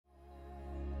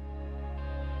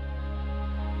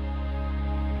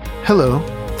Hello,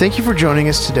 thank you for joining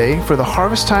us today for the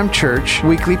Harvest Time Church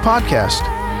weekly podcast.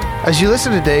 As you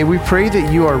listen today, we pray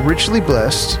that you are richly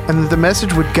blessed and that the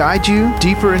message would guide you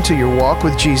deeper into your walk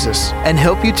with Jesus and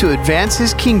help you to advance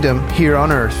His kingdom here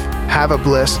on earth. Have a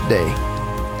blessed day.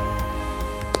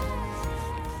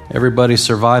 Everybody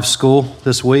survived school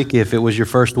this week if it was your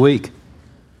first week.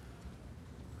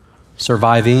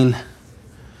 Surviving.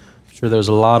 I'm sure there's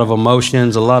a lot of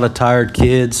emotions, a lot of tired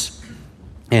kids,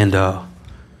 and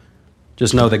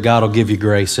just know that God will give you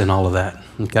grace in all of that,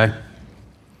 okay?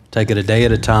 Take it a day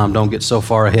at a time. Don't get so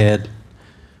far ahead.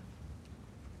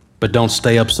 But don't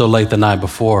stay up so late the night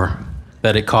before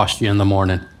that it costs you in the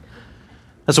morning.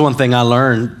 That's one thing I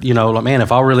learned, man,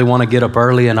 if I really want to get up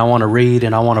early and I want to read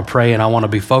and I want to pray and I want to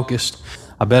be focused,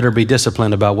 I better be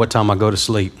disciplined about what time I go to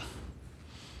sleep.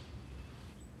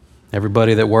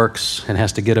 Everybody that works and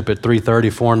has to get up at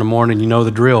 3:30, 4 in the morning, you know the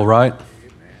drill, right?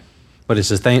 But it's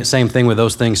the same thing with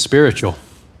those things spiritual.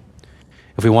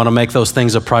 If we want to make those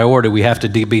things a priority, we have to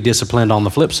be disciplined on the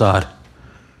flip side.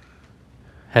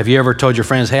 Have you ever told your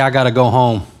friends, hey, I got to go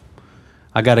home.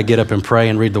 I got to get up and pray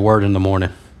and read the Word in the morning.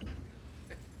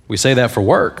 We say that for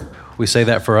work. We say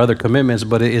that for other commitments,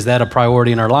 but is that a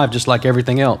priority in our life just like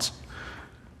everything else?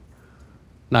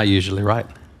 Not usually, right?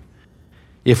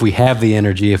 If we have the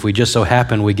energy, if we just so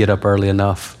happen we get up early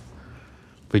enough,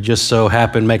 if we just so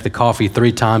happen make the coffee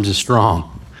 3 times as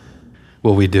strong,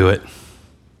 will we do it?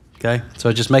 Okay,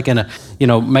 so just making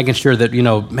sure that,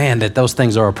 that those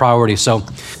things are a priority. So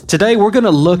today we're going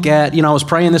to look at, I was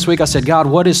praying this week. I said, God,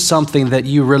 what is something that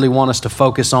you really want us to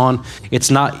focus on?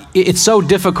 It's so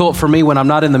difficult for me when I'm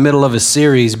not in the middle of a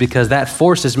series because that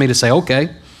forces me to say, okay,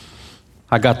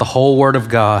 I got the whole Word of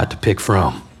God to pick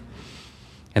from.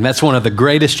 And that's one of the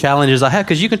greatest challenges I have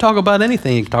because you can talk about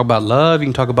anything. You can talk about love. You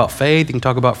can talk about faith. You can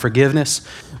talk about forgiveness.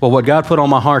 Well, what God put on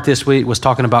my heart this week was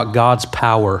talking about God's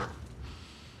power.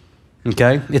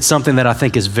 Okay, it's something that I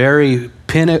think is very,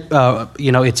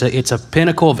 it's a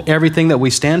pinnacle of everything that we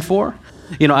stand for.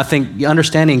 I think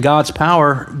understanding God's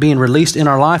power being released in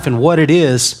our life and what it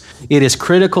is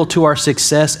critical to our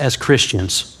success as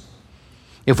Christians.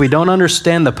 If we don't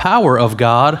understand the power of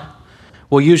God,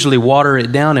 we'll usually water it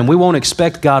down and we won't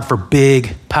expect God for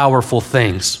big, powerful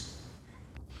things.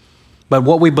 But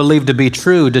what we believe to be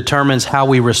true determines how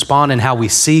we respond and how we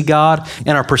see God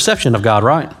and our perception of God,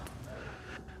 right?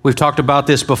 We've talked about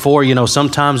this before.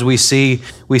 Sometimes we see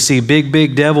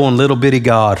big devil and little bitty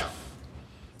God.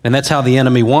 And that's how the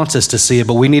enemy wants us to see it.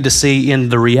 But we need to see in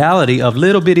the reality of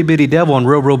little bitty devil and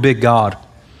real big God.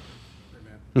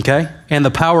 Okay? And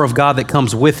the power of God that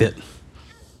comes with it.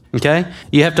 Okay?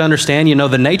 You have to understand,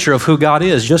 the nature of who God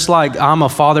is. Just like I'm a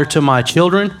father to my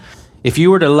children, if you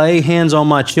were to lay hands on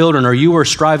my children or you were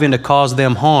striving to cause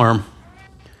them harm,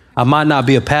 I might not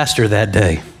be a pastor that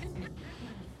day.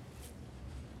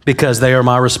 Because they are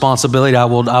my responsibility. I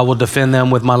will defend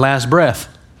them with my last breath.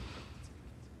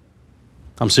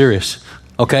 I'm serious.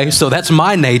 Okay, so that's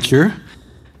my nature.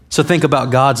 So think about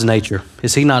God's nature.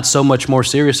 Is He not so much more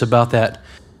serious about that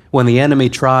when the enemy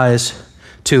tries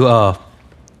to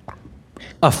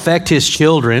affect His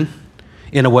children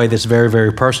in a way that's very,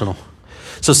 very personal?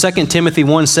 So 2 Timothy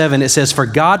 1:7, it says, "For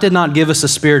God did not give us a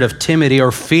spirit of timidity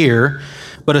or fear,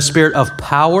 but a spirit of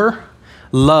power,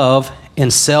 love,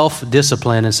 and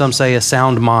self-discipline," and some say a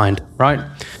sound mind, right?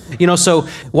 So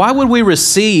why would we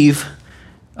receive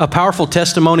a powerful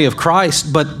testimony of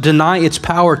Christ but deny its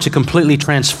power to completely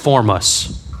transform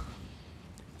us?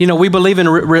 We believe in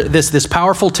this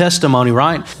powerful testimony,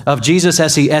 right, of Jesus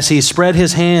as he spread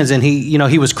His hands and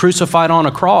he was crucified on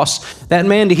a cross. That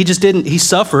man, he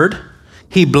suffered,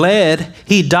 he bled,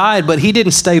 he died, but he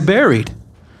didn't stay buried.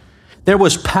 There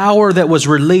was power that was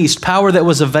released, power that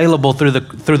was available through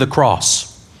the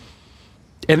cross.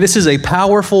 And this is a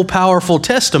powerful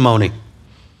testimony.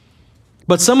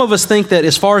 But some of us think that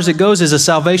as far as it goes is a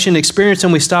salvation experience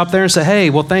and we stop there and say, hey,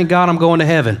 well, thank God I'm going to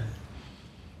heaven.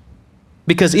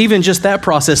 Because even just that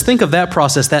process, think of that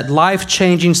process, that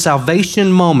life-changing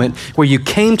salvation moment where you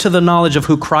came to the knowledge of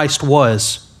who Christ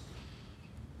was.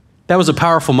 That was a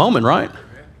powerful moment, right?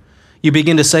 You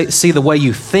begin to see the way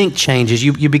you think changes.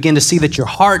 You begin to see that your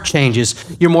heart changes.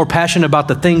 You're more passionate about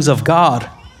the things of God,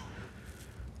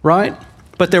 right?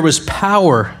 But there was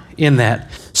power in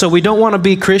that. So we don't want to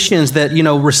be Christians that,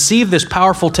 receive this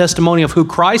powerful testimony of who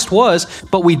Christ was,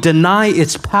 but we deny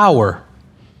its power.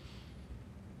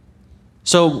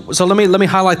 So let me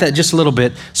highlight that just a little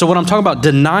bit. So when I'm talking about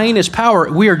denying His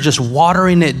power, we are just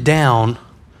watering it down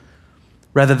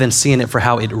rather than seeing it for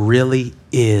how it really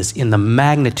is in the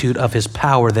magnitude of His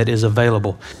power that is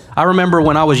available. I remember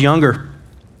when I was younger,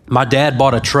 my dad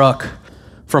bought a truck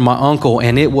from my uncle,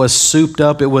 and it was souped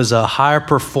up. It was a higher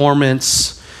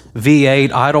performance V8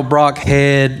 Edelbrock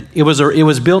head. It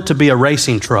was built to be a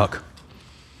racing truck.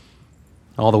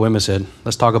 All the women said,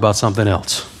 let's talk about something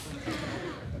else.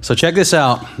 So check this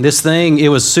out. This thing, it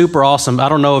was super awesome. I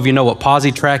don't know if you know what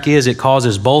Posi-Track is. It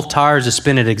causes both tires to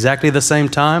spin at exactly the same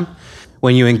time.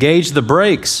 When you engage the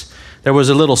brakes, there was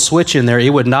a little switch in there.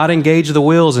 It would not engage the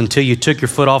wheels until you took your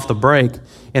foot off the brake,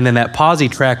 and then that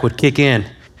Posi-Track would kick in.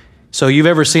 So you've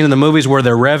ever seen in the movies where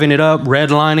they're revving it up,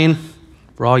 redlining?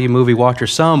 For all you movie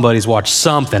watchers, somebody's watched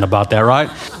something about that, right?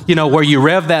 You know, where you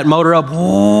rev that motor up.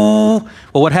 Well,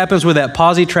 what happens with that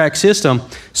Posi-Track system,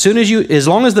 as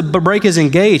long as the brake is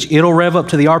engaged, it'll rev up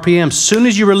to the RPM. Soon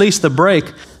as you release the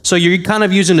brake, so you're kind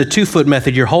of using the 2-foot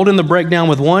method. You're holding the brake down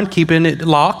with one, keeping it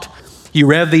locked. You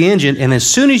rev the engine, and as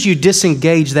soon as you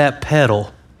disengage that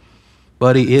pedal,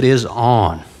 buddy, it is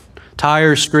on.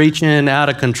 Tires screeching, out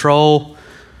of control,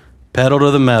 pedal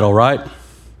to the metal, right?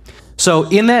 So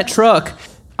in that truck,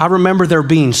 I remember there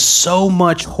being so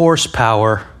much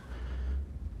horsepower.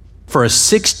 For a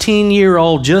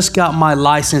 16-year-old, just got my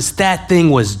license, that thing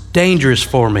was dangerous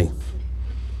for me.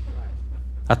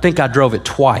 I think I drove it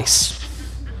twice.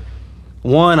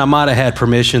 One, I might have had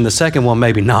permission. The second one,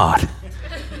 maybe not.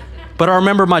 But I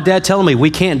remember my dad telling me we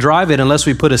can't drive it unless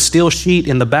we put a steel sheet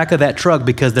in the back of that truck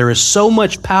because there is so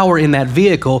much power in that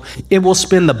vehicle, it will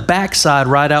spin the backside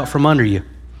right out from under you.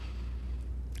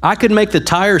 I could make the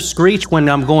tires screech when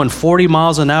I'm going 40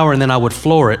 miles an hour and then I would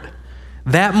floor it.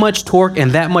 That much torque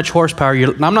and that much horsepower.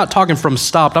 I'm not talking from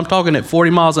stopped. I'm talking at 40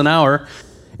 miles an hour.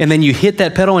 And then you hit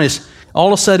that pedal and all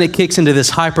of a sudden it kicks into this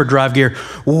hyperdrive gear.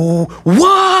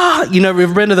 Wah! You know,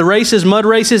 you've been to the races, mud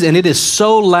races, and it is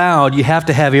so loud you have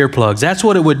to have earplugs. That's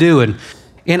what it would do. And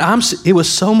it was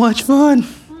so much fun.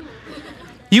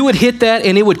 You would hit that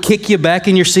and it would kick you back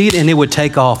in your seat and it would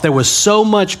take off. There was so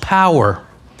much power.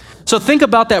 So think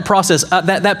about that process.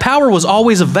 That power was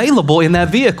always available in that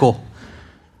vehicle,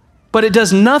 but it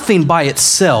does nothing by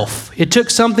itself. It took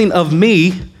something of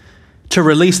me to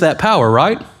release that power,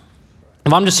 right?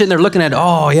 If I'm just sitting there looking at it,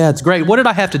 oh yeah, it's great. What did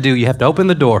I have to do? You have to open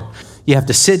the door. You have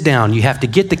to sit down. You have to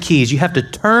get the keys. You have to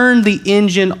turn the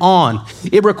engine on.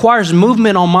 It requires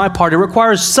movement on my part. It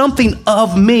requires something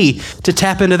of me to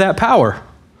tap into that power.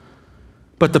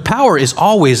 But the power is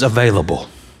always available.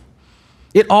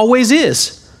 It always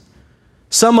is.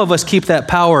 Some of us keep that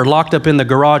power locked up in the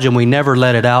garage and we never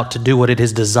let it out to do what it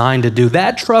is designed to do.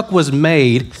 That truck was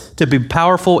made to be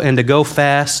powerful and to go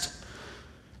fast.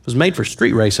 It was made for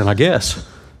street racing, I guess.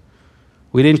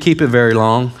 We didn't keep it very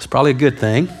long. It's probably a good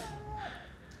thing.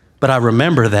 But I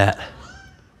remember that.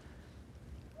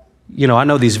 You know, I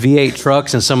know these V8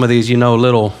 trucks and some of these,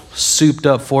 little souped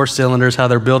up 4-cylinders, how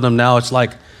they're building them now. It's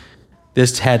like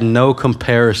this had no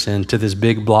comparison to this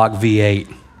big block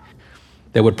V8.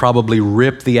 That would probably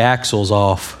rip the axles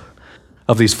off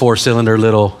of these 4-cylinder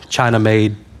little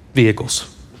China-made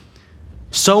vehicles.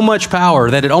 So much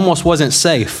power that it almost wasn't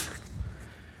safe,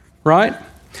 right?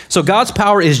 So God's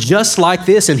power is just like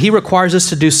this, and he requires us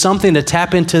to do something to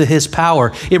tap into his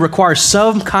power. It requires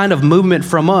some kind of movement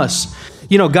from us.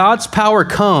 You know, God's power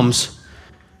comes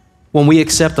when we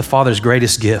accept the Father's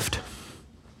greatest gift,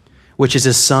 which is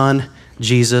his Son,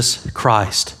 Jesus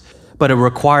Christ. But it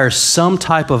requires some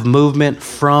type of movement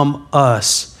from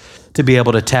us to be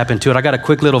able to tap into it. I got a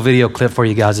quick little video clip for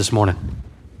you guys this morning.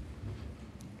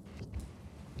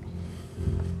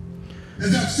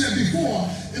 As I've said before,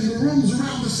 in the rooms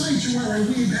around the sanctuary,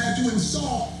 we've had to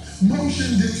install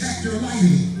motion detector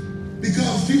lighting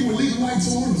because people were leaving lights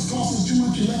on. It was costing us too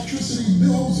much electricity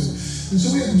bills. And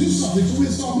so we had to do something. So we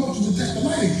installed motion detector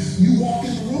lighting. You walk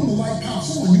in the room, the light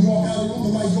pops on. You walk out of the room,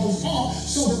 the light goes off,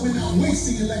 so that we're not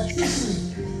wasting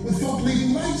electricity with folk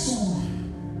leaving lights on.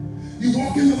 You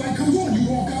walk in, the light comes on. You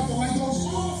walk out, the light goes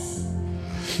off.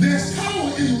 There's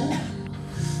power in the room.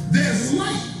 There's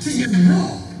lighting in the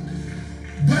room.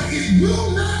 But it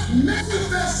will not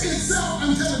manifest itself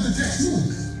until it detects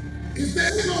movement. If there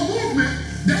is no movement,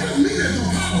 that doesn't mean there's no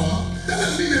power. That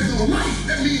doesn't mean there's no light.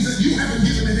 That means that you haven't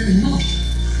given it any motion.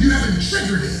 You haven't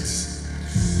triggered it.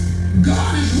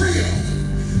 God is real.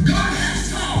 God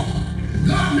has power.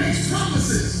 God makes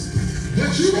promises.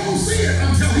 But you won't see it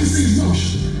until he sees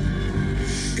motion.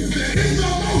 If there is no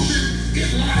motion,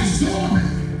 it lies dormant,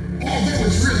 although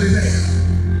it's really there.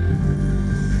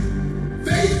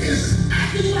 Faith is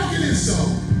acting like it is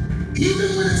so,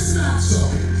 even when it's not so.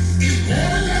 In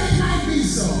order that it might be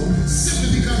so,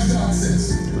 simply because God says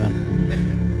so.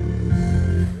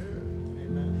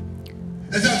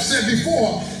 As I've said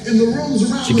before, in the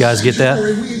rooms around Did you guys get that?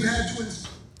 we've had to...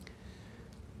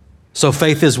 So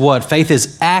faith is what? Faith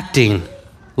is acting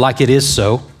like it is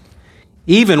so,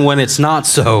 even when it's not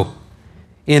so,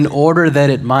 in order that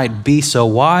it might be so.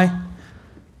 Why?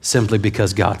 Simply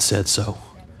because God said so.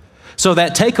 So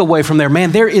that takeaway from there,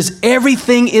 man,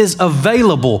 everything is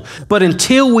available. But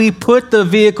until we put the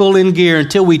vehicle in gear,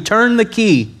 until we turn the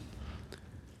key,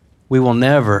 we will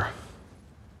never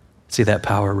see that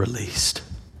power released.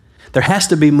 There has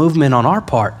to be movement on our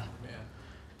part.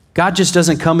 God just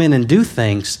doesn't come in and do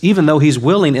things, even though he's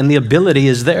willing and the ability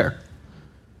is there.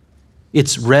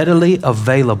 It's readily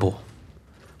available.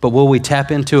 But will we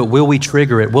tap into it? Will we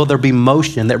trigger it? Will there be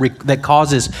motion that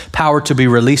causes power to be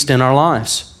released in our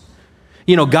lives?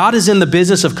 You know, God is in the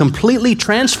business of completely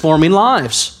transforming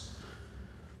lives.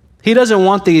 He doesn't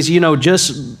want these,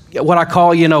 just what I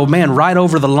call, right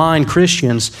over the line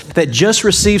Christians that just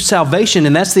receive salvation,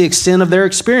 and that's the extent of their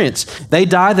experience. They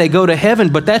die, they go to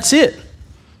heaven, but that's it.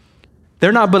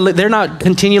 They're not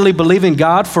continually believing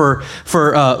God for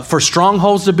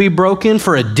strongholds to be broken,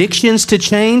 for addictions to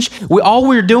change. All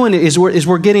we're doing is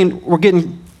we're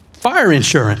getting fire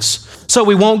insurance, so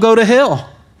we won't go to hell.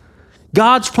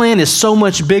 God's plan is so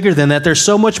much bigger than that. There's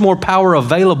so much more power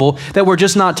available that we're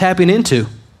just not tapping into.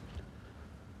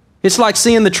 It's like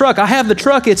seeing the truck. I have the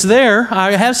truck, it's there.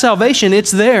 I have salvation,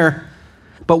 it's there.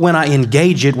 But when I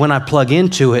engage it, when I plug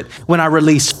into it, when I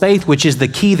release faith, which is the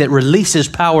key that releases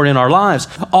power in our lives,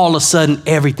 all of a sudden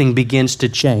everything begins to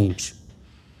change.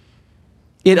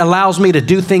 It allows me to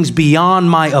do things beyond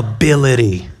my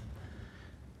ability.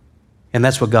 And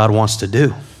that's what God wants to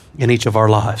do in each of our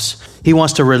lives. He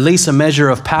wants to release a measure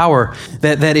of power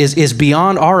that is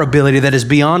beyond our ability, that is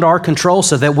beyond our control,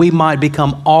 so that we might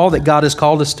become all that God has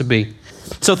called us to be.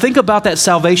 So think about that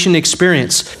salvation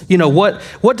experience.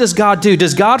 What does God do?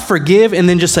 Does God forgive and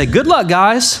then just say, good luck,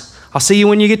 guys. I'll see you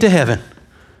when you get to heaven?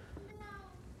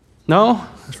 No?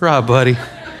 That's right, buddy.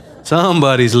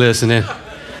 Somebody's listening.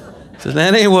 So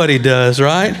that ain't what he does,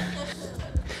 right?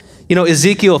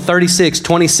 Ezekiel 36,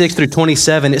 26 through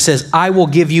 27, it says, I will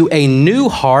give you a new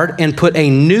heart and put a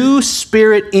new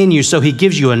spirit in you. So he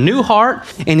gives you a new heart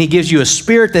and he gives you a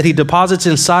spirit that he deposits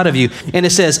inside of you. And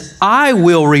it says, I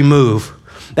will remove.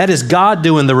 That is God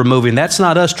doing the removing. That's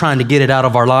not us trying to get it out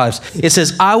of our lives. It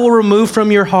says, I will remove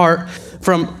from your heart,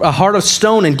 from a heart of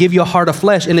stone and give you a heart of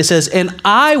flesh. And it says, and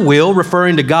I will,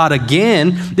 referring to God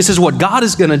again, this is what God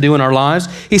is going to do in our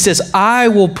lives. He says, I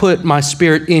will put my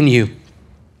spirit in you.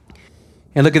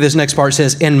 And look at this next part. It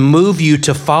says, and move you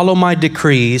to follow my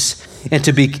decrees and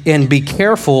be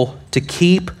careful to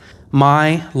keep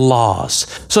my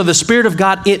laws. So the Spirit of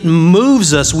God, it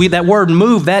moves us. That word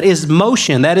move, that is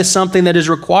motion. That is something that is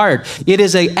required. It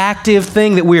is an active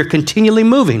thing that we are continually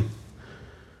moving.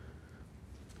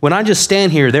 When I just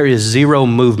stand here, there is zero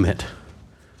movement.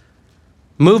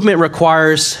 Movement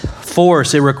requires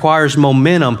force. It requires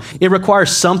momentum. It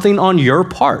requires something on your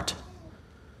part.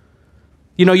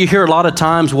 You hear a lot of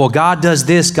times, well, God does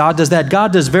this, God does that.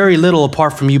 God does very little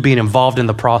apart from you being involved in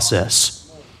the process.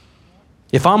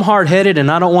 If I'm hard-headed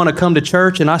and I don't want to come to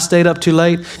church and I stayed up too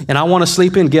late and I want to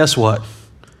sleep in, guess what?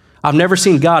 I've never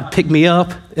seen God pick me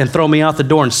up and throw me out the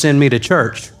door and send me to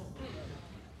church.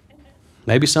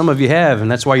 Maybe some of you have, and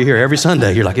that's why you're here every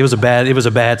Sunday. You're like, it was a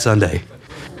bad Sunday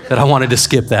that I wanted to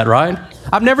skip that, right?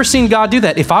 I've never seen God do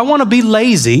that. If I want to be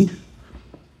lazy,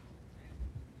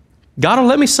 God will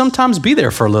let me sometimes be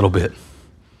there for a little bit.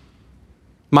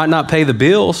 Might not pay the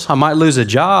bills. I might lose a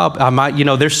job.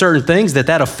 There's certain things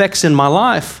that affects in my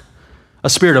life. A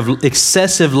spirit of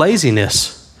excessive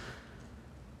laziness.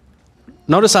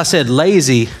 Notice I said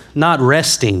lazy, not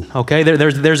resting, okay?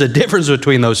 There's a difference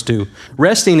between those two.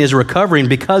 Resting is recovering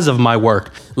because of my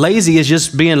work. Lazy is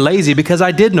just being lazy because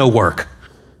I did no work.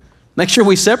 Make sure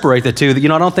we separate the two.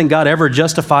 I don't think God ever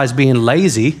justifies being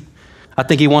lazy. I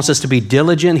think he wants us to be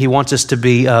diligent. He wants us to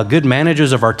be good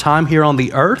managers of our time here on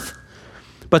the earth.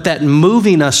 But that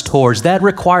moving us towards, that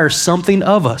requires something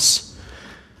of us.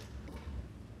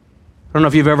 I don't know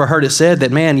if you've ever heard it said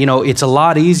that, man, it's a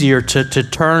lot easier to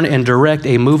turn and direct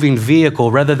a moving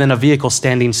vehicle rather than a vehicle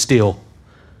standing still.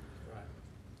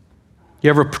 You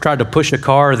ever tried to push a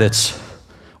car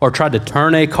or tried to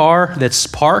turn a car that's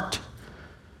parked?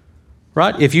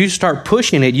 Right? If you start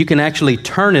pushing it, you can actually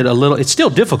turn it a little. It's still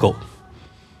difficult.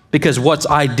 Because what's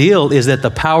ideal is that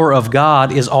the power of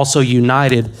God is also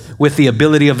united with the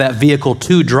ability of that vehicle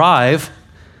to drive.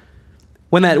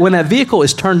 When that vehicle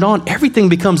is turned on, everything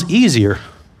becomes easier.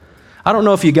 I don't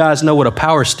know if you guys know what a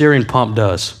power steering pump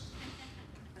does.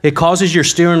 It causes your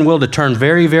steering wheel to turn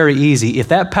very, very easy. If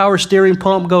that power steering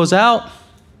pump goes out,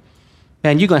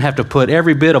 man, you're going to have to put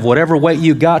every bit of whatever weight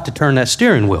you got to turn that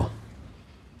steering wheel.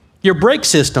 Your brake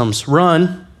systems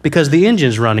run because the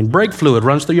engine's running. Brake fluid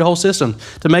runs through your whole system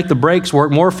to make the brakes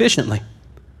work more efficiently.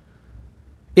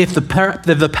 If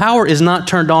the power is not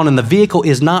turned on and the vehicle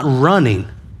is not running,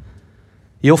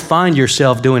 you'll find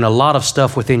yourself doing a lot of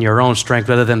stuff within your own strength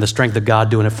rather than the strength of God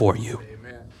doing it for you.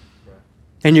 Amen.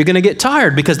 And you're going to get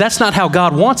tired because that's not how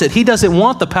God wants it. He doesn't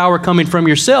want the power coming from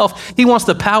yourself. He wants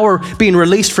the power being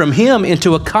released from Him and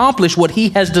to accomplish what He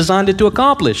has designed it to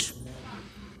accomplish.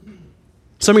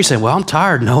 Some of you say, well, I'm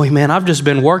tired. No, man, I've just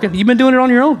been working. You've been doing it on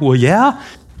your own? Well, yeah,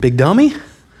 big dummy.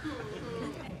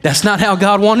 That's not how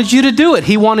God wanted you to do it.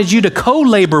 He wanted you to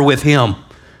co-labor with Him.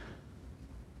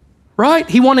 Right?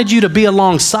 He wanted you to be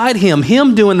alongside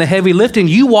Him doing the heavy lifting,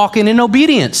 you walking in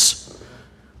obedience.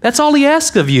 That's all He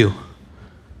asks of you.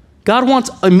 God wants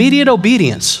immediate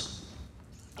obedience.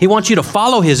 He wants you to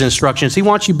follow His instructions. He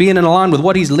wants you being in line with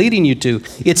what He's leading you to.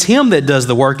 It's Him that does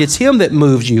the work. It's Him that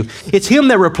moves you. It's Him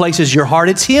that replaces your heart.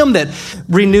 It's Him that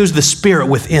renews the spirit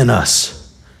within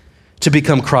us to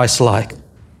become Christ-like.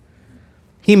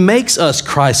 He makes us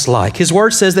Christ-like. His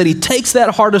word says that He takes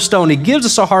that heart of stone. He gives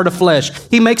us a heart of flesh.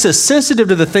 He makes us sensitive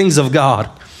to the things of God.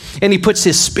 And He puts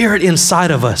His Spirit inside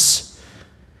of us.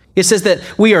 It says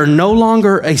that we are no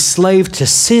longer a slave to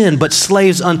sin, but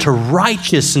slaves unto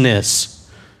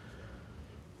righteousness.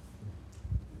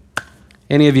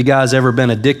 Any of you guys ever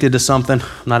been addicted to something? I'm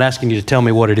not asking you to tell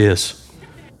me what it is.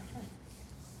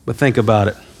 But think about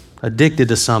it. Addicted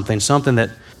to something that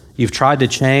you've tried to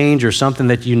change or something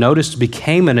that you noticed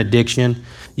became an addiction,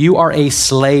 you are a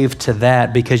slave to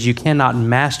that because you cannot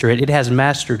master it. It has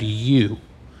mastered you.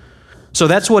 So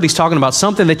that's what he's talking about.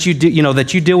 Something that you do,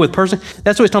 that you deal with personally.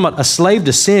 That's what he's talking about. A slave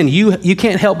to sin. You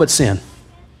can't help but sin.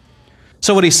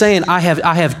 So what he's saying,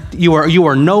 you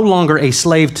are no longer a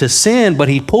slave to sin, but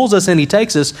he pulls us and he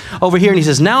takes us over here and he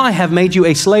says, now I have made you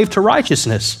a slave to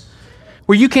righteousness,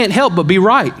 where you can't help but be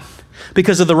right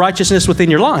because of the righteousness within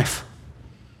your life.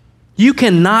 You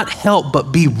cannot help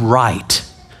but be right.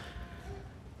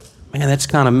 Man, that's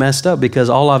kind of messed up because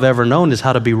all I've ever known is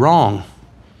how to be wrong.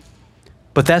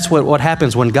 But that's what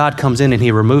happens when God comes in and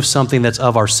He removes something that's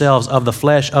of ourselves, of the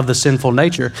flesh, of the sinful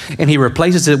nature, and He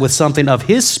replaces it with something of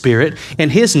His Spirit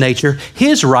and His nature,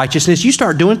 His righteousness. You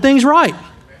start doing things right.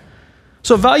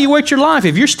 So evaluate your life.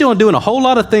 If you're still doing a whole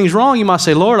lot of things wrong, you might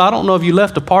say, Lord, I don't know if you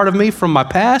left a part of me from my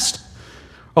past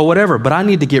or whatever, but I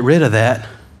need to get rid of that.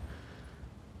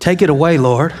 Take it away,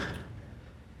 Lord,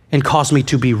 and cause me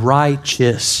to be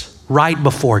righteous, right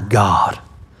before God.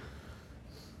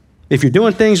 If you're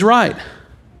doing things right,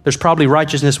 there's probably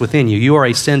righteousness within you. You are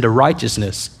a sin to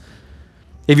righteousness.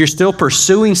 If you're still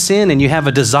pursuing sin and you have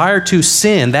a desire to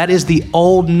sin, that is the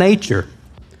old nature.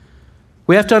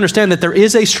 We have to understand that there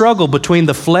is a struggle between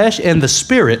the flesh and the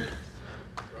spirit,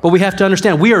 but we have to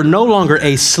understand we are no longer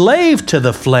a slave to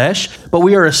the flesh, but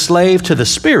we are a slave to the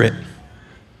spirit.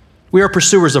 We are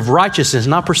pursuers of righteousness,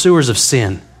 not pursuers of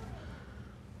sin.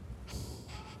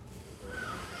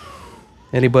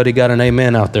 Anybody got an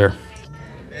amen out there?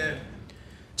 Amen.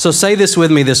 So say this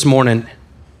with me this morning.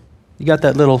 You got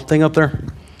that little thing up there?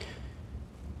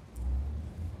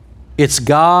 It's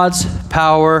God's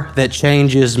power that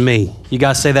changes me. You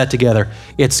guys say that together.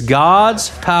 It's God's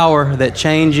power that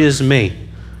changes me.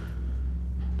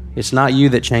 It's not you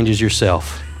that changes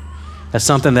yourself. That's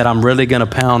something that I'm really going to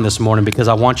pound this morning because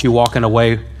I want you walking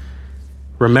away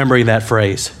remembering that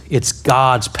phrase. It's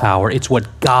God's power. It's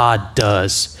what God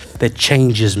does that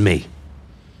changes me.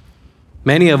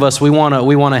 Many of us, we want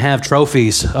to have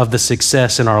trophies of the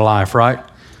success in our life, right?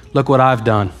 Look what I've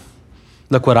done.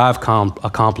 Look what I've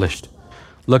accomplished.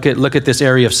 Look at this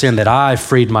area of sin that I've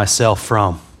freed myself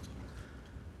from.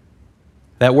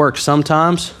 That works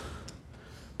sometimes,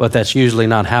 but that's usually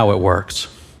not how it works.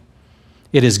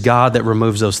 It is God that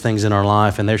removes those things in our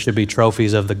life, and there should be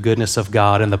trophies of the goodness of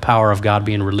God and the power of God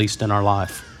being released in our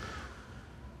life.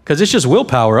 Because it's just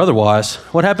willpower otherwise.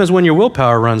 What happens when your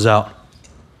willpower runs out?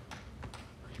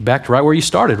 You're back to right where you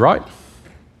started, right?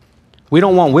 We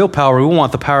don't want willpower. We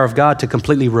want the power of God to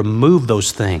completely remove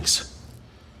those things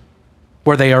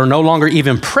where they are no longer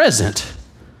even present.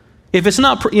 If it's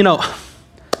not, we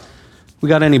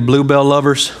got any Bluebell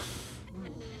lovers?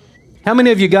 How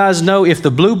many of you guys know if the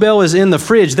Bluebell is in the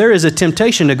fridge, there is a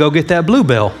temptation to go get that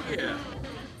Bluebell?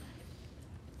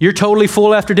 You're totally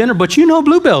full after dinner, but you know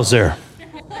Bluebell's there.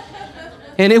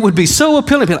 And it would be so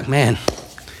appealing. Be like, man,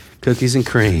 cookies and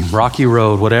cream, Rocky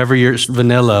Road, whatever your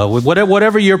vanilla,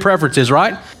 whatever your preference is,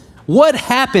 right? What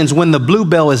happens when the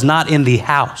Bluebell is not in the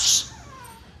house?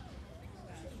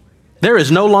 There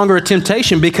is no longer a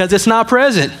temptation because it's not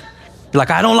present. You're like,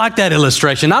 I don't like that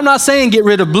illustration. I'm not saying get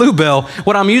rid of Bluebell.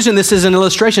 What I'm using this as an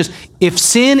illustration is if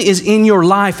sin is in your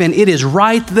life and it is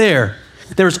right there,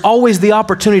 there's always the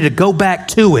opportunity to go back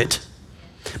to it.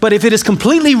 But if it is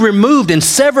completely removed and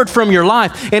severed from your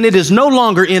life and it is no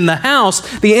longer in the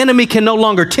house, the enemy can no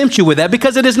longer tempt you with that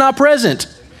because it is not present.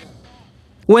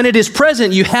 When it is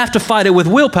present, you have to fight it with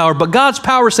willpower, but God's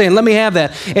power is saying, let me have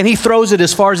that. And he throws it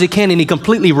as far as he can and he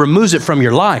completely removes it from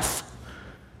your life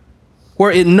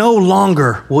where it no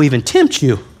longer will even tempt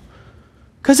you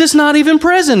because it's not even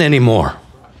present anymore.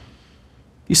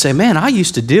 You say, man, I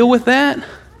used to deal with that.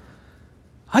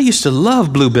 I used to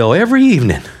love Bluebell every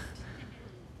evening.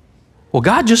 Well,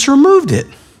 God just removed it,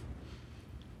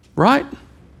 right?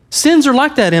 Sins are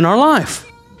like that in our life.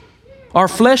 Our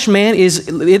flesh man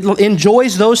it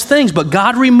enjoys those things, but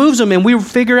God removes them and we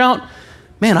figure out,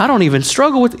 man, I don't even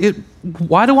struggle with it.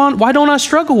 Why don't I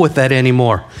struggle with that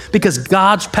anymore? Because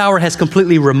God's power has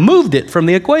completely removed it from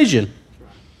the equation.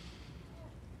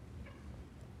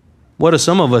 What do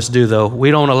some of us do though?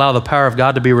 We don't allow the power of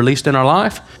God to be released in our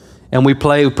life and we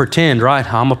pretend, right?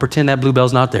 I'm gonna pretend that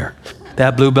Bluebell's not there.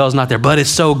 That Bluebell's not there, but it's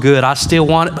so good. I still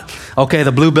want it. Okay,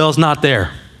 the Bluebell's not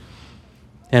there.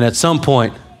 And at some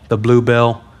point, the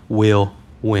Bluebell will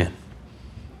win.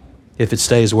 If it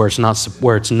stays where it's not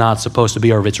supposed to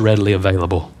be or if it's readily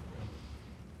available.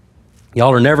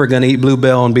 Y'all are never going to eat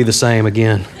Bluebell and be the same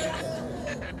again.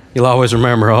 You'll always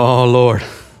remember, oh, Lord,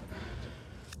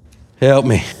 help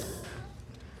me.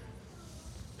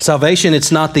 Salvation,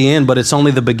 it's not the end, but it's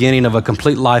only the beginning of a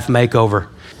complete life makeover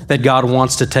that God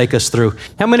wants to take us through.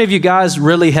 How many of you guys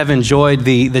really have enjoyed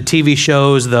the TV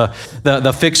shows,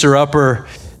 the Fixer-Upper,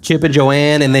 Chip and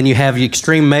Joanne, and then you have the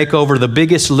Extreme Makeover, the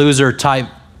Biggest Loser type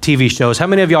TV shows? How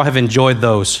many of y'all have enjoyed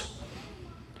those?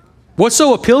 What's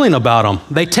so appealing about them?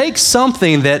 They take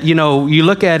something that, you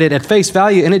look at it at face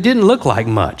value and it didn't look like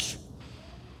much,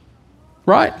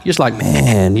 right? You're just like,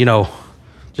 man,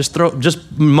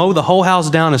 just mow the whole house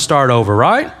down and start over,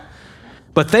 right?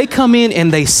 But they come in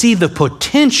and they see the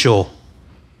potential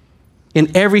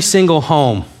in every single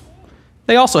home.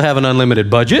 They also have an unlimited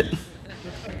budget,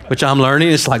 which I'm learning.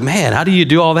 It's like, man, how do you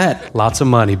do all that? Lots of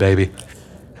money, baby,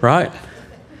 right?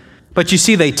 But you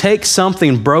see, they take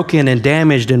something broken and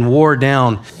damaged and wore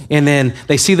down, and then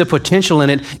they see the potential in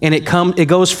it, and it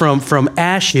goes from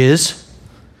ashes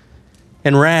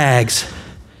and rags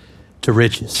to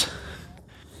riches.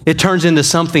 It turns into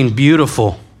something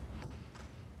beautiful,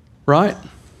 right?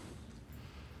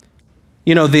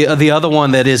 The other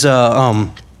one that is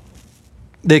the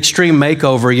Extreme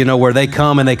Makeover, where they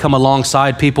come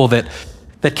alongside people that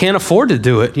can't afford to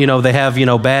do it. They have,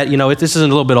 bad, this is a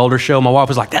little bit older show. My wife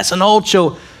was like, that's an old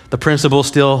show. The principle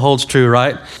still holds true,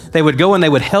 right? They would go and they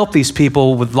would help these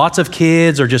people with lots of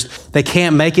kids or just, they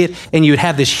can't make it. And you'd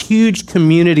have this huge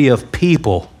community of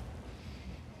people.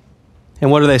 And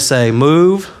what do they say?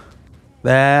 Move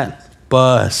that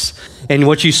bus. And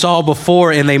what you saw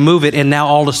before, and they move it, and now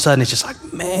all of a sudden it's just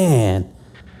like, man,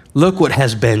 look what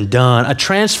has been done. A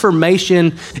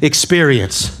transformation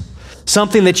experience.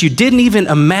 Something that you didn't even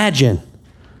imagine.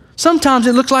 Sometimes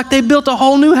it looks like they built a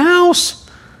whole new house.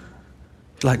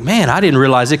 You're like, man, I didn't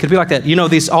realize it could be like that.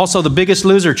 These also the Biggest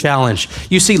Loser challenge.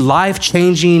 You see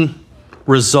life-changing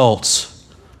results.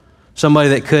 Somebody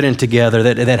that couldn't together,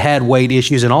 that had weight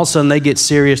issues, and all of a sudden they get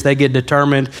serious, they get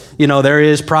determined. There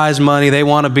is prize money. They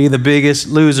want to be the Biggest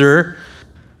Loser,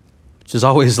 which is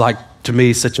always like, to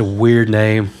me, such a weird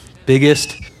name.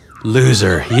 Biggest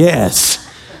Loser, yes.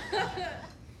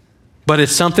 But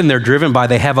it's something they're driven by.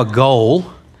 They have a goal.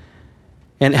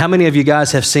 And how many of you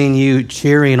guys have seen you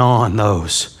cheering on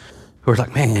those who are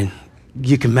like, man,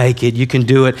 you can make it, you can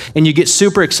do it. And you get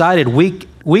super excited week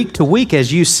to week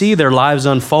as you see their lives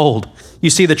unfold. You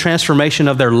see the transformation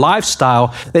of their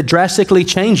lifestyle that drastically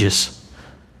changes.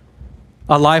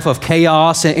 A life of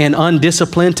chaos and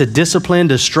undisciplined to discipline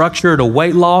to structure to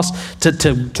weight loss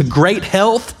to great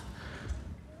health.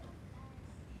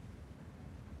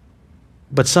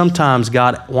 But sometimes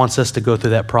God wants us to go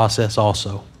through that process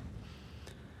also.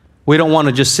 We don't want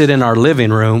to just sit in our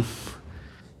living room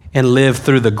and live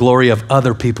through the glory of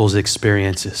other people's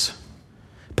experiences.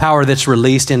 Power that's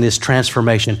released in this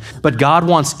transformation. But God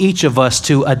wants each of us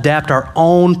to adapt our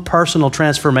own personal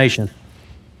transformation.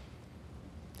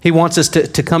 He wants us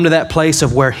to come to that place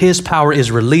of where His power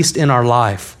is released in our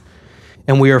life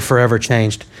and we are forever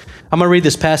changed. I'm going to read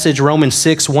this passage, Romans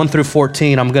 6, 1 through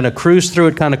 14. I'm going to cruise through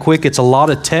it kind of quick. It's a lot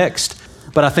of text,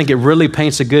 but I think it really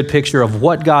paints a good picture of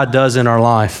what God does in our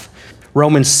life.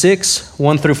 Romans 6,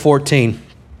 1 through 14.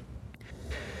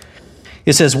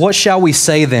 It says, what shall we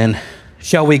say then?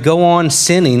 Shall we go on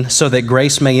sinning so that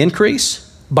grace may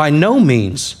increase? By no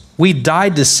means. We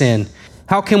died to sin.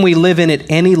 How can we live in it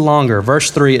any longer? Verse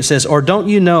 3, it says, or don't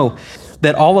you know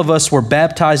that all of us were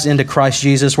baptized into Christ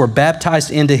Jesus, were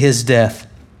baptized into His death?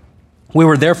 We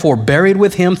were therefore buried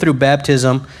with him through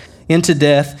baptism into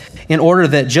death, in order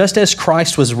that just as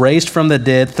Christ was raised from the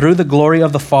dead through the glory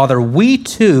of the Father, we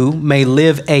too may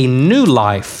live a new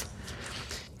life.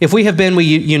 If we have been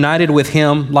united with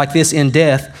him like this in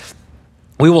death,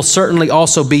 we will certainly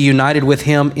also be united with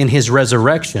him in his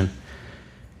resurrection.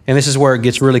 And this is where it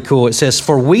gets really cool. It says,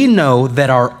 for we know that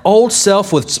our old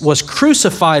self was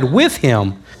crucified with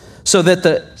him so that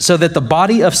the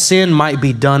body of sin might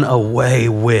be done away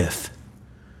with.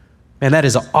 And that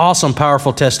is an awesome,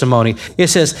 powerful testimony. It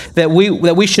says that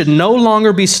we should no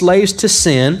longer be slaves to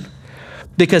sin,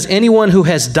 because anyone who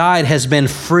has died has been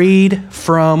freed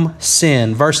from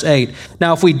sin. Verse 8,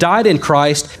 now if we died in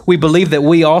Christ, we believe that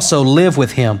we also live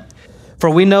with him. For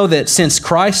we know that since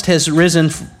Christ has risen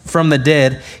from the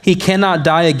dead, he cannot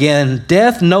die again.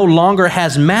 Death no longer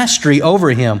has mastery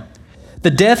over him. The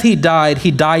death he died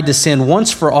to sin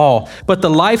once for all. But the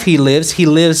life he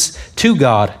lives to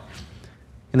God.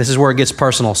 And this is where it gets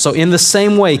personal. So in the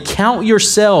same way, count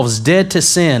yourselves dead to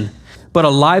sin, but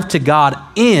alive to God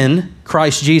in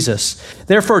Christ Jesus.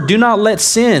 Therefore, do not let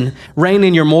sin reign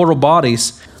in your mortal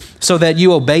bodies, so that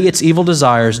you obey its evil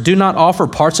desires. Do not offer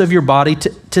parts of your body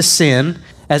to sin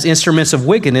as instruments of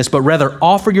wickedness, but rather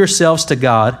offer yourselves to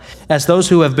God as those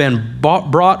who have been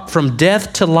brought from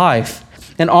death to life,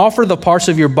 and offer the parts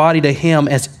of your body to him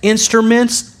as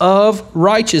instruments of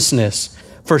righteousness.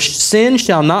 For sin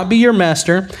shall not be your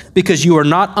master, because you are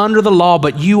not under the law,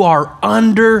 but you are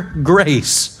under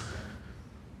grace.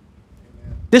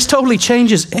 This totally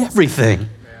changes everything.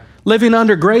 Living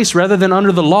under grace rather than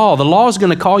under the law. The law is going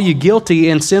to call you guilty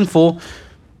and sinful,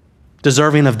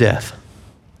 deserving of death.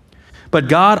 But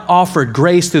God offered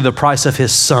grace through the price of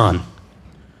his Son,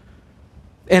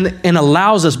 and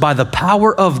allows us by the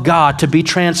power of God to be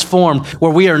transformed,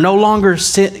 where we are no longer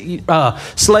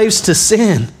slaves to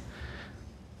sin,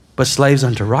 but slaves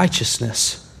unto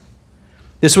righteousness.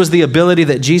 This was the ability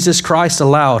that Jesus Christ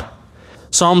allowed.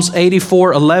 Psalms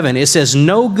 84:11, it says,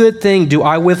 no good thing do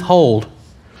I withhold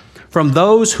from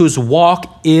those whose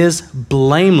walk is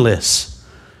blameless.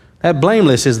 That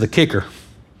blameless is the kicker.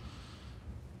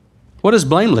 What does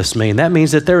blameless mean? That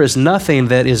means that there is nothing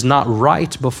that is not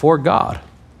right before God.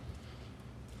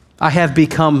 I have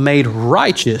become made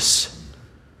righteous.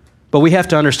 But we have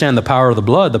to understand the power of the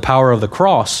blood, the power of the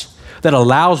cross, that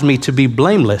allows me to be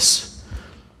blameless.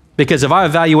 Because if I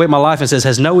evaluate my life and says,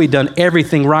 has Noe done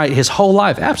everything right his whole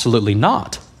life? Absolutely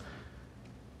not.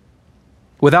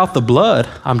 Without the blood,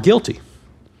 I'm guilty.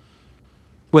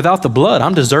 Without the blood,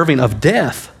 I'm deserving of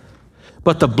death.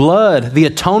 But the blood, the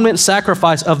atonement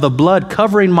sacrifice of the blood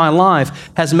covering my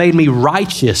life has made me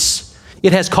righteous.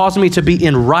 It has caused me to be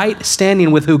in right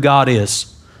standing with who God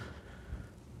is.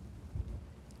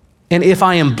 And if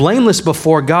I am blameless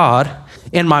before God,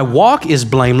 and my walk is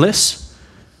blameless,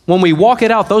 when we walk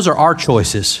it out, those are our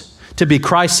choices, to be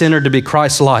Christ-centered, to be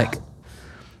Christ-like.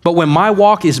 But when my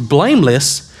walk is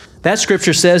blameless, that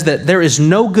scripture says that there is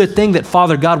no good thing that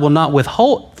Father God will not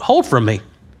withhold from me.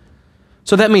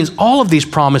 So that means all of these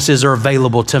promises are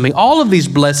available to me. All of these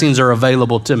blessings are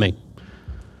available to me.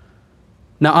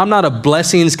 Now, I'm not a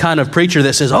blessings kind of preacher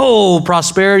that says, oh,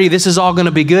 prosperity, this is all going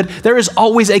to be good. There is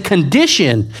always a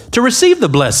condition to receive the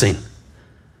blessing.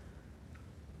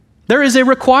 There is a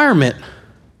requirement.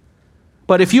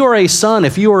 But if you are a son,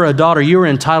 if you are a daughter, you are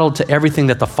entitled to everything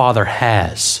that the Father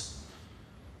has.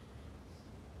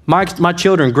 My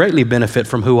children greatly benefit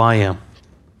from who I am.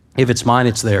 If it's mine,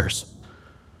 it's theirs.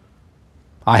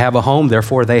 I have a home,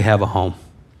 therefore they have a home.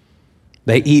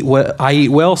 They eat well, I eat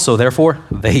well, so therefore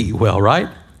they eat well, right?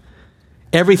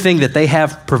 Everything that they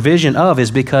have provision of is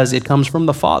because it comes from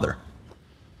the Father.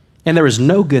 And there is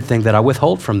no good thing that I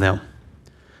withhold from them.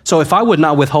 So if I would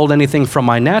not withhold anything from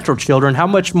my natural children, how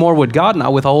much more would God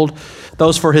not withhold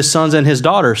those for his sons and his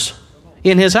daughters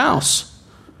in his house?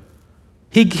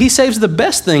 He saves the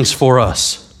best things for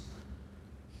us.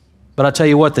 But I tell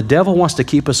you what, the devil wants to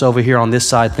keep us over here on this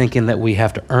side thinking that we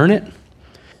have to earn it,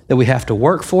 that we have to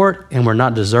work for it, and we're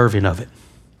not deserving of it.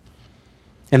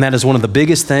 And that is one of the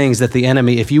biggest things that the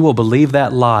enemy, if you will believe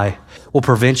that lie, will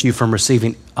prevent you from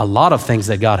receiving a lot of things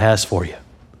that God has for you.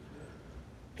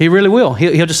 He really will.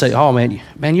 He'll just say, "Oh man,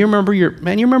 you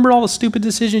remember all the stupid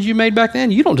decisions you made back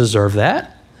then? You don't deserve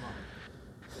that."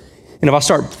 And if I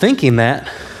start thinking that,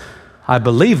 I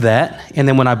believe that, and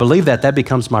then when I believe that, that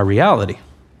becomes my reality.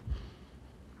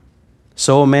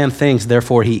 So a man thinks,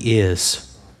 therefore he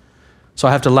is. So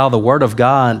I have to allow the Word of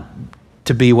God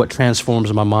to be what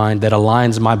transforms my mind, that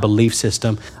aligns my belief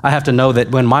system. I have to know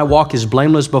that when my walk is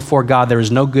blameless before God, there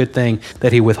is no good thing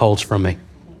that he withholds from me.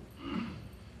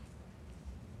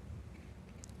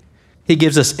 He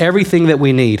gives us everything that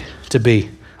we need to be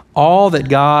all that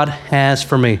God has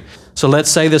for me. So let's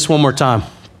say this one more time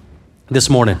this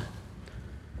morning.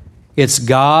 It's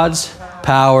God's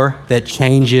power that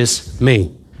changes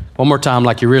me. One more time,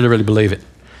 like you really, really believe it.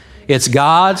 It's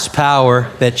God's power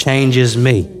that changes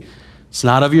me. It's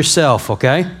not of yourself,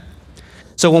 okay?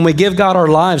 So when we give God our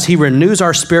lives, he renews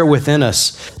our spirit within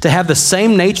us to have the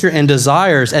same nature and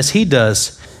desires as he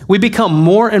does. We become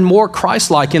more and more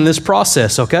Christ-like in this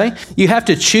process, okay? You have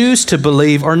to choose to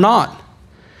believe or not.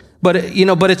 But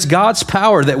it's God's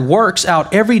power that works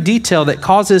out every detail that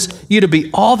causes you to be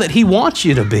all that he wants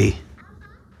you to be.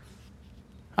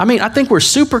 I mean, I think we're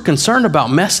super concerned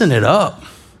about messing it up.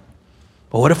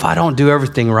 But what if I don't do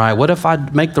everything right? What if I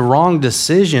make the wrong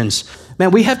decisions?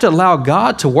 Man, we have to allow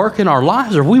God to work in our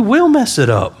lives or we will mess it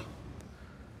up.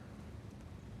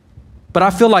 But I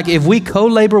feel like if we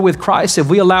co-labor with Christ, if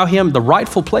we allow him the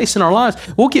rightful place in our lives,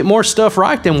 we'll get more stuff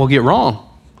right than we'll get wrong.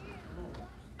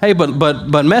 Hey,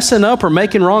 but messing up or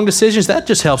making wrong decisions, that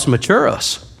just helps mature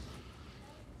us.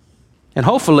 And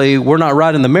hopefully we're not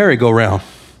riding the merry-go-round.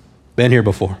 Been here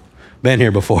before.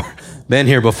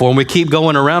 And we keep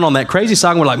going around on that crazy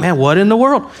side and we're like, man, what in the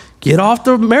world? Get off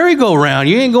the merry-go-round.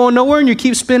 You ain't going nowhere and you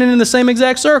keep spinning in the same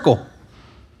exact circle.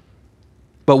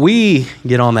 But we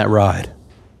get on that ride.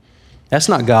 That's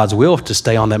not God's will to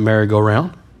stay on that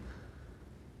merry-go-round,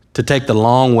 to take the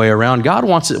long way around. God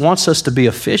wants us to be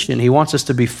efficient. He wants us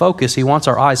to be focused. He wants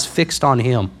our eyes fixed on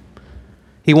him.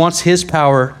 He wants his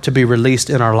power to be released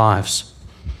in our lives.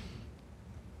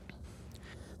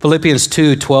 Philippians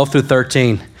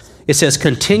 2:12-13. It says,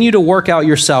 continue to work out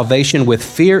your salvation with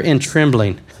fear and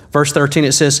trembling. Verse 13,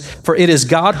 it says, for it is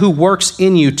God who works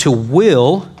in you to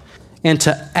will and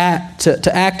to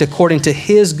act according to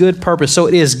his good purpose. So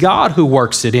it is God who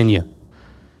works it in you.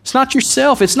 It's not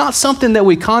yourself. It's not something that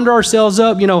we conjure ourselves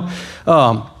up.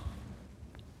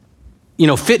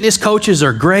 Fitness coaches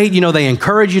are great. They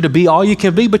encourage you to be all you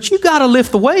can be, but you got to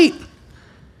lift the weight.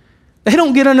 They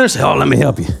don't get in there and say, oh, let me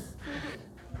help you.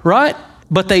 Right?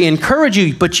 But they encourage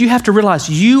you, but you have to realize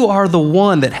you are the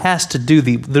one that has to do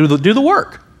the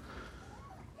work.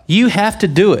 You have to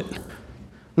do it.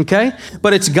 Okay?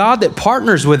 But it's God that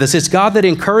partners with us. It's God that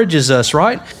encourages us,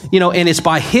 right? And it's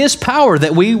by his power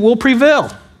that we will prevail.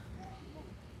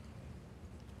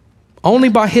 Only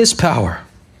by his power.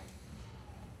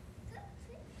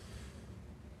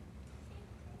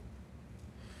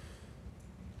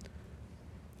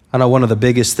 I know one of the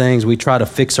biggest things, we try to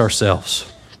fix ourselves.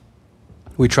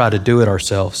 We try to do it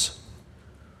ourselves.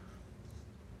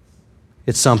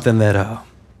 It's something that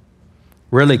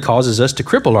really causes us to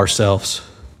cripple ourselves.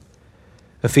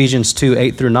 Ephesians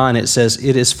 2:8-9, it says,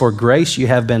 it is for grace you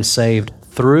have been saved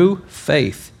through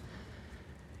faith.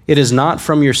 It is not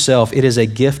from yourself, it is a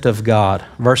gift of God.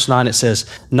 Verse 9, it says,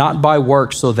 not by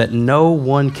works so that no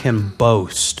one can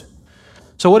boast.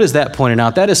 So what is that pointing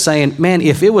out? That is saying, man,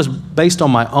 if it was based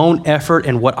on my own effort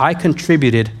and what I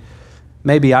contributed,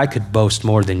 maybe I could boast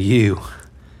more than you.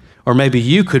 Or maybe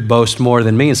you could boast more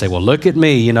than me and say, well, look at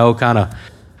me,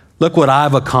 look what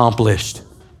I've accomplished.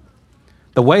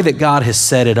 The way that God has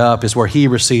set it up is where he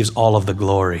receives all of the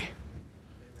glory.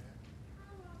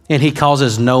 And he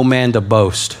causes no man to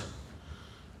boast.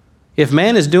 If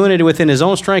man is doing it within his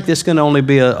own strength, it's going to only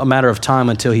be a matter of time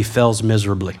until he fails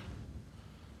miserably.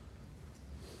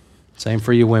 Same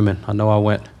for you women. I know I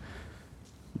went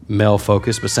male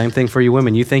focused, but same thing for you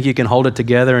women. You think you can hold it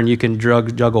together and you can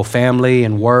juggle family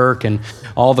and work and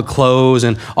all the clothes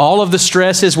and all of the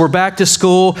stresses. We're back to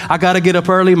school. I got to get up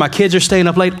early. My kids are staying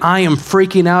up late. I am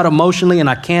freaking out emotionally and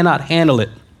I cannot handle it.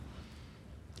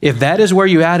 If that is where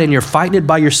you're at and you're fighting it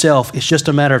by yourself, it's just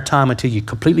a matter of time until you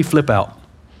completely flip out.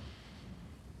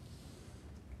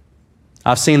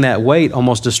 I've seen that weight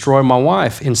almost destroy my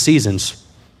wife in seasons.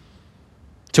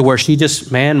 To where she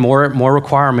just, more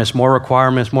requirements.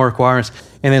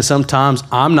 And then sometimes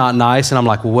I'm not nice and I'm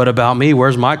like, well, what about me?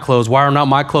 Where's my clothes? Why are not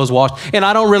my clothes washed? And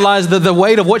I don't realize the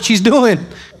weight of what she's doing.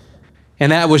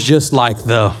 And that was just like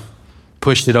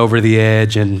pushed it over the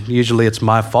edge. And usually it's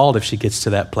my fault if she gets to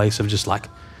that place of just like,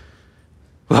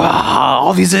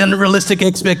 all these unrealistic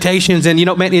expectations. And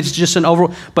it's just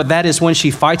but that is when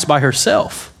she fights by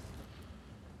herself.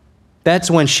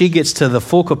 That's when she gets to the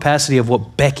full capacity of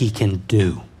what Becky can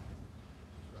do.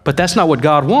 But that's not what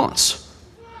God wants.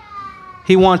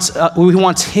 He wants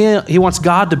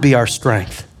God to be our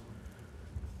strength.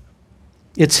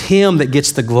 It's him that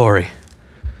gets the glory.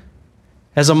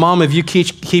 As a mom, if you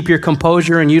keep your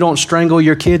composure and you don't strangle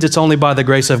your kids, it's only by the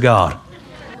grace of God.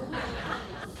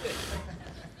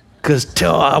 Because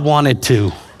till I wanted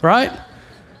to, right?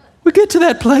 We get to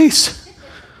that place.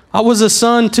 I was a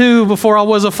son too before I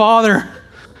was a father.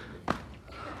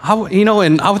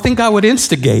 And I would think I would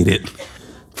instigate it.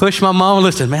 Push my mom,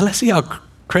 listen, man, let's see how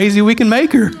crazy we can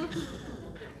make her.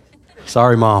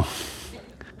 Sorry, Mom.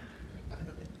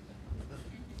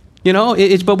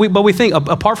 But we think,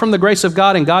 apart from the grace of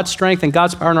God and God's strength and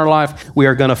God's power in our life, we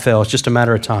are going to fail. It's just a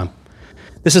matter of time.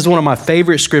 This is one of my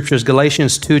favorite scriptures,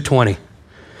 Galatians 2:20.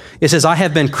 It says, I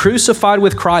have been crucified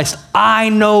with Christ. I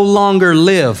no longer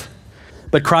live,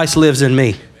 but Christ lives in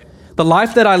me. The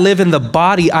life that I live in the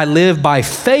body, I live by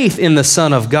faith in the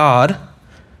Son of God,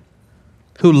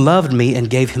 who loved me and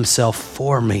gave himself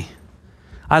for me.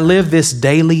 I live this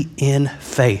daily in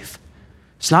faith.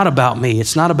 It's not about me.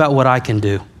 It's not about what I can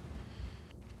do.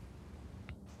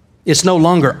 It's no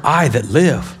longer I that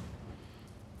live,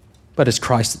 but it's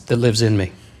Christ that lives in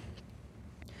me.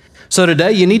 So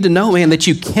today you need to know, man, that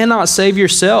you cannot save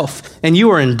yourself, and you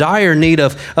are in dire need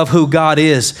of who God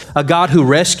is, a God who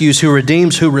rescues, who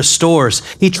redeems, who restores.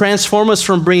 He transforms us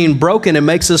from being broken and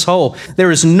makes us whole. There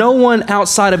is no one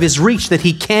outside of his reach that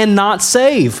he cannot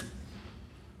save.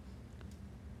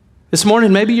 This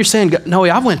morning, maybe you're saying, no,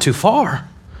 I went too far.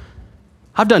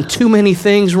 I've done too many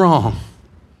things wrong.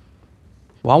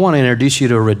 Well, I want to introduce you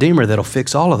to a Redeemer that'll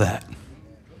fix all of that.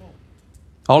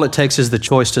 All it takes is the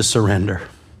choice to surrender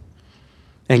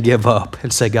and give up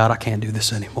and say, God, I can't do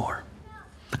this anymore.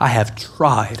 I have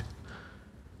tried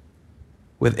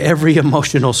with every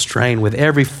emotional strain, with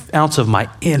every ounce of my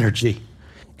energy,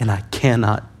 and I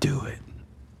cannot do it.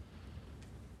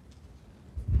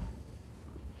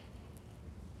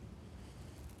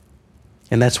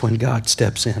 And that's when God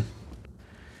steps in.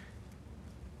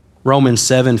 Romans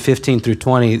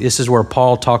 7:15-20, this is where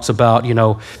Paul talks about,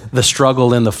 the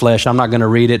struggle in the flesh. I'm not going to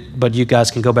read it, but you guys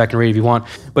can go back and read it if you want.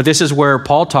 But this is where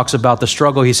Paul talks about the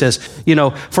struggle. He says,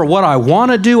 for what I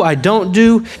want to do, I don't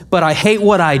do, but I hate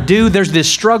what I do. There's this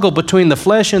struggle between the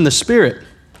flesh and the spirit.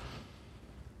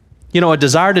 A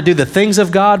desire to do the things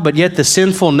of God, but yet the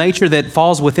sinful nature that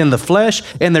falls within the flesh,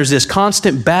 and there's this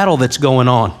constant battle that's going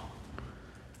on.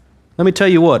 Let me tell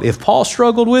you what, if Paul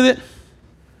struggled with it,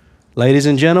 ladies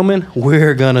and gentlemen,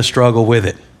 we're going to struggle with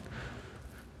it.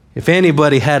 If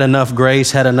anybody had enough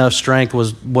grace, had enough strength,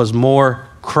 was more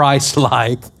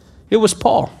Christ-like, it was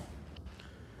Paul.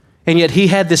 And yet he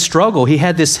had this struggle. He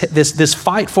had this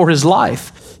fight for his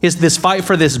life, this fight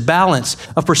for this balance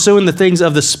of pursuing the things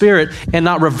of the Spirit and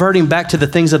not reverting back to the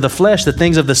things of the flesh, the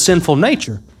things of the sinful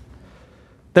nature.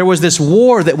 There was this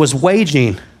war that was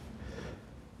waging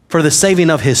for the saving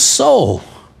of his soul.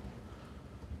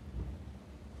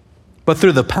 But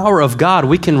through the power of God,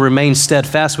 we can remain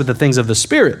steadfast with the things of the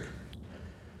Spirit.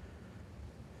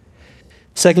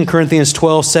 2 Corinthians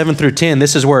 12:7-10,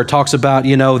 this is where it talks about,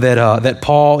 that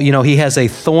Paul, he has a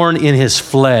thorn in his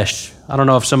flesh. I don't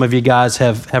know if some of you guys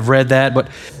have read that, but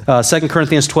 2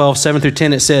 Corinthians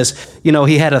 12:7-10, it says,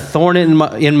 he had a thorn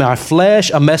in my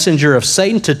flesh, a messenger of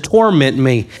Satan to torment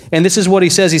me. And this is what he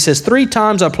says. He says, 3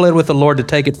 times I pled with the Lord to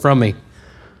take it from me.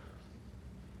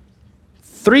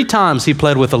 3 times he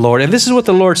pled with the Lord. And this is what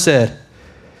the Lord said.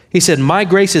 He said, my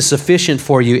grace is sufficient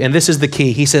for you. And this is the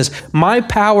key. He says, my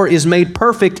power is made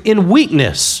perfect in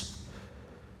weakness.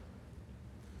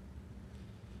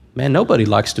 Man, nobody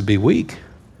likes to be weak.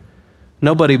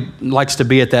 Nobody likes to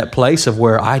be at that place of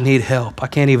where I need help. I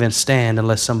can't even stand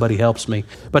unless somebody helps me.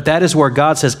 But that is where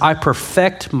God says, I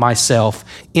perfect myself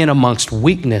in amongst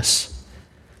weakness.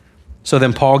 So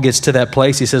then Paul gets to that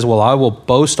place. He says, well, I will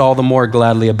boast all the more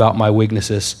gladly about my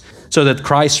weaknesses so that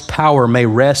Christ's power may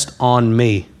rest on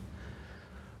me.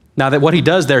 Now that what he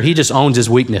does there, he just owns his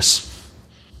weakness.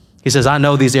 He says, I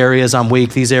know these areas I'm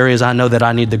weak. These areas I know that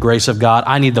I need the grace of God.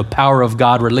 I need the power of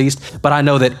God released. But I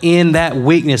know that in that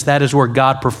weakness, that is where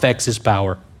God perfects his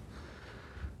power.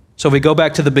 So if we go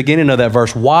back to the beginning of that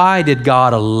verse, why did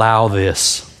God allow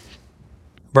this?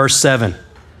 Verse 7.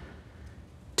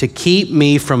 To keep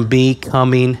me from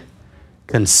becoming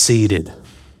conceited.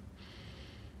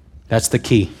 That's the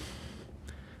key.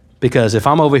 Because if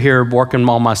I'm over here working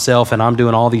on myself and I'm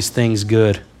doing all these things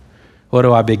good, what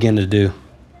do I begin to do?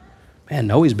 Man,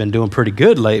 Noe's been doing pretty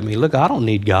good lately. Look, I don't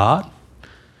need God.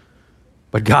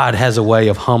 But God has a way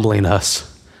of humbling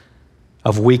us,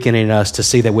 of weakening us to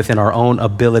see that within our own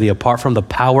ability, apart from the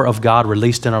power of God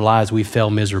released in our lives, we fail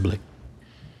miserably.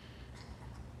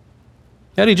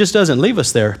 And he just doesn't leave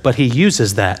us there, but he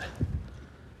uses that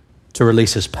to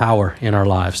release his power in our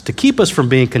lives, to keep us from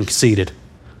being conceited.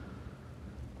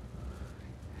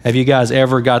 Have you guys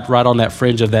ever got right on that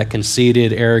fringe of that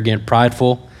conceited, arrogant,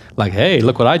 prideful? Like, hey,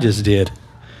 look what I just did.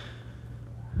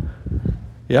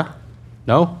 Yeah?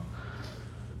 No?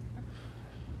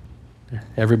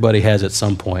 Everybody has at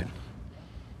some point.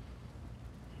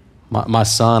 My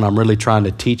son, I'm really trying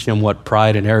to teach him what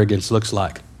pride and arrogance looks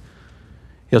like.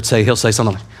 He'll say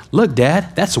something like, look,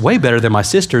 Dad, that's way better than my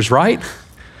sister's, right?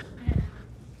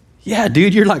 Yeah,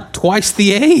 dude, you're like twice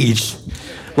the age.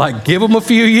 Like, give them a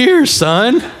few years,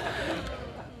 son.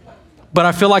 But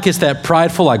I feel like it's that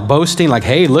prideful, like boasting, like,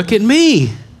 hey, look at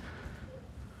me.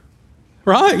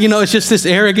 Right? It's just this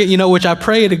arrogant, which I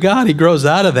pray to God, he grows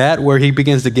out of that, where he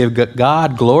begins to give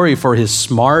God glory for his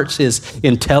smarts, his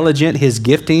intelligence, his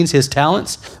giftings, his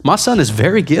talents. My son is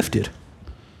very gifted.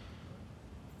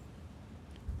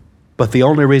 But the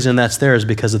only reason that's there is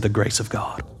because of the grace of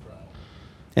God.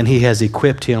 And he has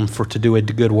equipped him to do a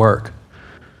good work.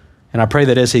 And I pray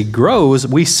that as he grows,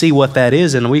 we see what that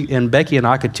is, and Becky and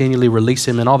I continually release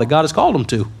him in all that God has called him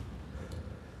to.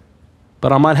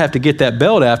 But I might have to get that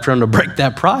belt after him to break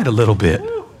that pride a little bit.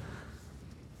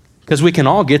 Because we can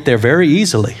all get there very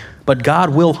easily. But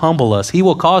God will humble us. He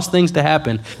will cause things to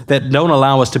happen that don't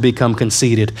allow us to become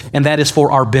conceited. And that is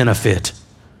for our benefit.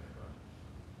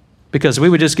 Because we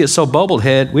would just get so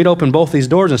bubblehead, we'd open both these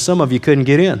doors and some of you couldn't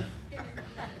get in.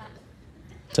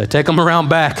 So take them around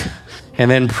back and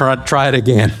then try it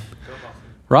again.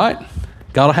 Right?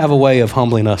 God will have a way of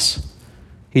humbling us.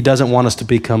 He doesn't want us to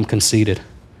become conceited.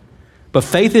 But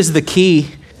faith is the key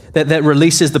that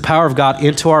releases the power of God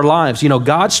into our lives.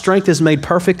 God's strength is made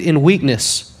perfect in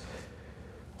weakness.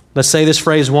 Let's say this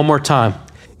phrase one more time.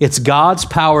 It's God's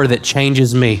power that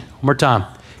changes me. One more time.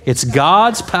 It's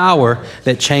God's power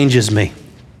that changes me.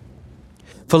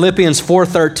 Philippians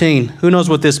 4:13. Who knows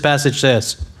what this passage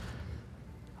says?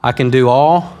 I can do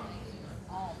all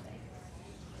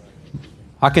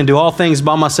things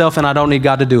by myself, and I don't need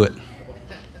God to do it.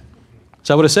 Is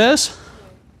that what it says?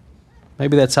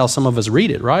 Maybe that's how some of us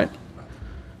read it, right?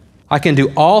 I can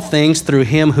do all things through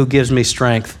him who gives me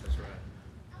strength.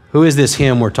 Who is this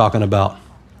him we're talking about?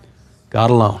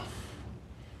 God alone.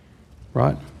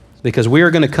 Right? Because we are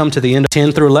going to come to the end of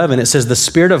 10 through 11. It says, the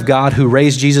Spirit of God who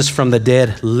raised Jesus from the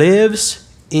dead lives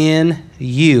in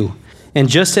you. And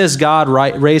just as God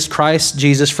raised Christ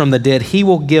Jesus from the dead, he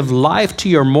will give life to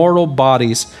your mortal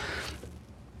bodies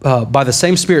by the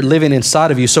same Spirit living inside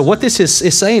of you. So what this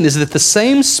is saying is that the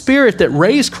same Spirit that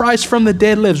raised Christ from the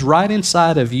dead lives right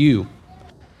inside of you.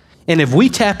 And if we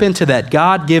tap into that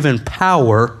God-given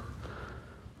power,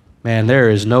 man, there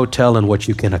is no telling what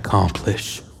you can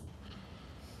accomplish.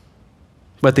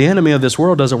 But the enemy of this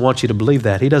world doesn't want you to believe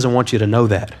that. He doesn't want you to know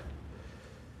that.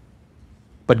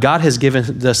 But God has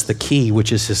given us the key,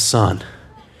 which is his Son.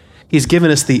 He's given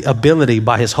us the ability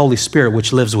by his Holy Spirit,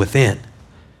 which lives within.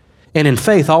 And in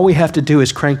faith, all we have to do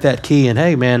is crank that key and,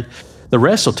 hey, man, the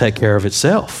rest will take care of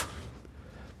itself.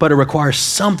 But it requires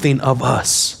something of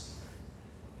us.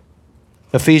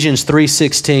 Ephesians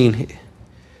 3:16,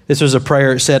 this was a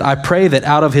prayer. It said, I pray that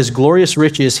out of his glorious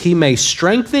riches he may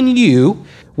strengthen you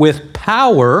with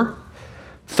power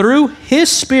through his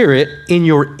Spirit in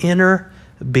your inner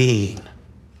being.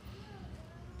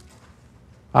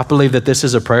 I believe that this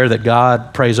is a prayer that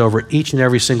God prays over each and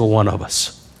every single one of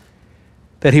us.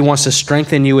 That he wants to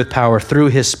strengthen you with power through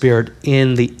his Spirit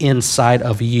in the inside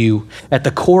of you, at the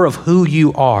core of who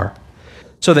you are,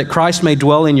 so that Christ may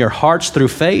dwell in your hearts through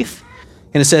faith.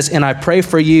 And it says, and I pray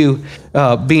for you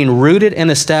being rooted and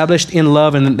established in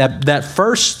love. And that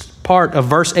first part of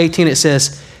verse 18, it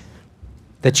says,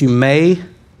 that you may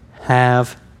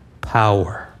have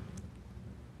power.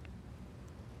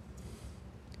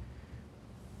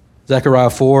 Zechariah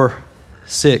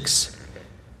 4:6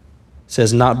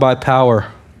 says, not by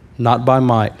power, not by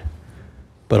might,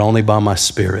 but only by my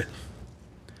Spirit.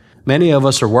 Many of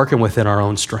us are working within our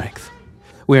own strength.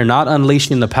 We are not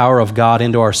unleashing the power of God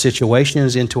into our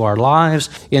situations, into our lives,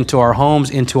 into our homes,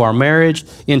 into our marriage,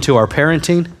 into our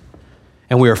parenting,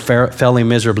 and we are failing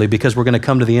miserably because we're going to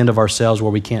come to the end of ourselves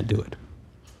where we can't do it.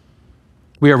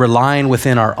 We are relying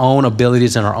within our own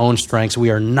abilities and our own strengths. We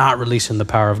are not releasing the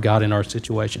power of God in our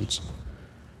situations.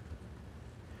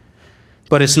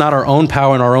 But it's not our own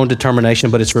power and our own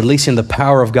determination, but it's releasing the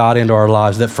power of God into our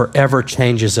lives that forever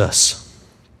changes us.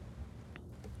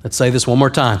 Let's say this one more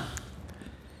time.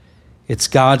 It's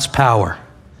God's power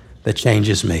that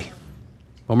changes me.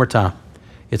 One more time.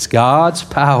 It's God's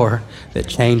power that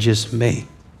changes me.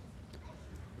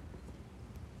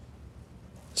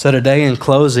 So today in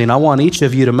closing, I want each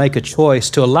of you to make a choice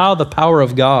to allow the power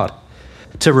of God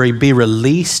to be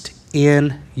released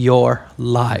in your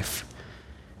life.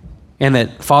 And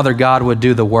that Father God would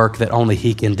do the work that only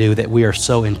he can do, that we are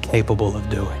so incapable of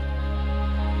doing.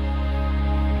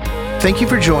 Thank you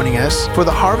for joining us for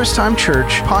the Harvest Time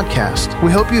Church podcast.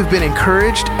 We hope you have been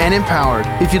encouraged and empowered.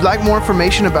 If you'd like more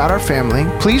information about our family,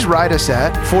 please write us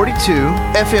at 42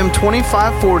 FM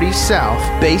 2540 South,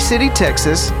 Bay City,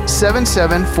 Texas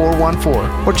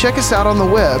 77414, or check us out on the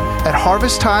web at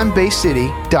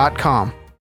harvesttimebaycity.com.